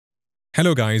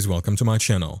Hello guys, welcome to my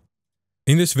channel.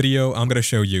 In this video, I'm gonna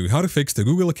show you how to fix the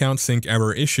Google account sync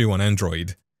error issue on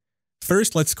Android.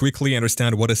 First, let's quickly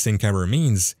understand what a sync error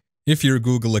means. If your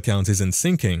Google account isn't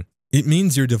syncing, it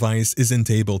means your device isn't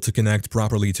able to connect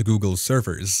properly to Google's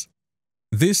servers.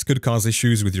 This could cause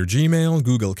issues with your Gmail,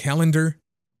 Google Calendar,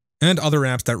 and other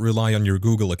apps that rely on your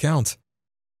Google account.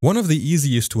 One of the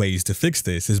easiest ways to fix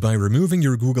this is by removing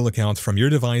your Google account from your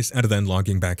device and then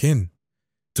logging back in.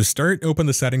 To start, open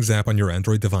the Settings app on your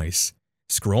Android device.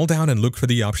 Scroll down and look for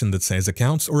the option that says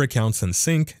Accounts or Accounts and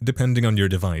Sync, depending on your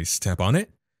device. Tap on it.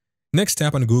 Next,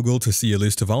 tap on Google to see a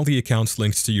list of all the accounts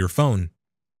linked to your phone.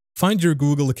 Find your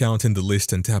Google account in the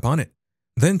list and tap on it.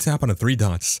 Then tap on the three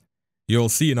dots. You'll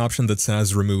see an option that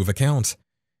says Remove Account.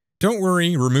 Don't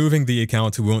worry, removing the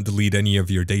account won't delete any of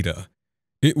your data.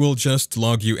 It will just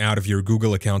log you out of your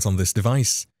Google account on this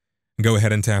device. Go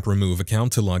ahead and tap Remove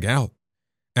Account to log out.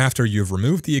 After you've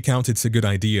removed the account, it's a good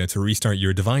idea to restart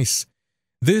your device.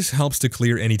 This helps to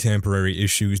clear any temporary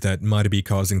issues that might be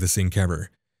causing the sync error.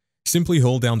 Simply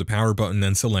hold down the power button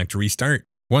and select Restart.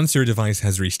 Once your device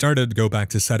has restarted, go back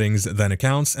to Settings, then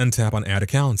Accounts, and tap on Add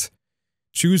Account.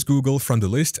 Choose Google from the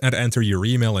list and enter your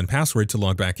email and password to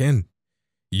log back in.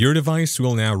 Your device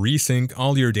will now resync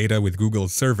all your data with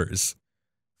Google's servers.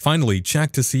 Finally,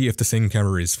 check to see if the sync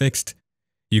error is fixed.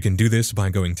 You can do this by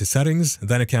going to Settings,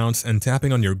 then Accounts, and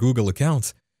tapping on your Google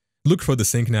account. Look for the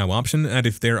Sync Now option, and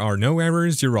if there are no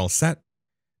errors, you're all set.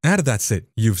 And that's it,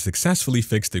 you've successfully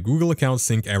fixed the Google account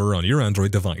sync error on your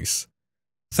Android device.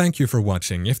 Thank you for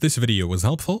watching. If this video was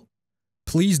helpful,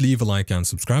 please leave a like and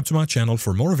subscribe to my channel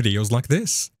for more videos like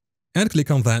this. And click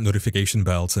on that notification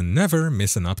bell to never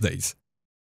miss an update.